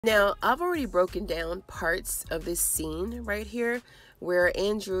Now, I've already broken down parts of this scene right here where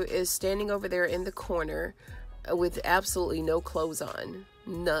Andrew is standing over there in the corner with absolutely no clothes on,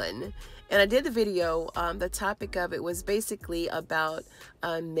 none. And I did the video, the topic of it was basically about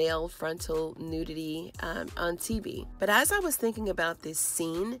male frontal nudity on TV. But as I was thinking about this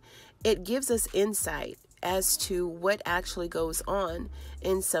scene, it gives us insight as to what actually goes on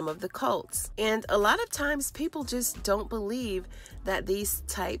in some of the cults. And a lot of times people just don't believe that these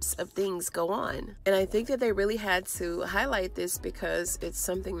types of things go on. And I think that they really had to highlight this because it's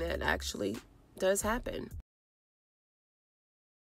something that actually does happen.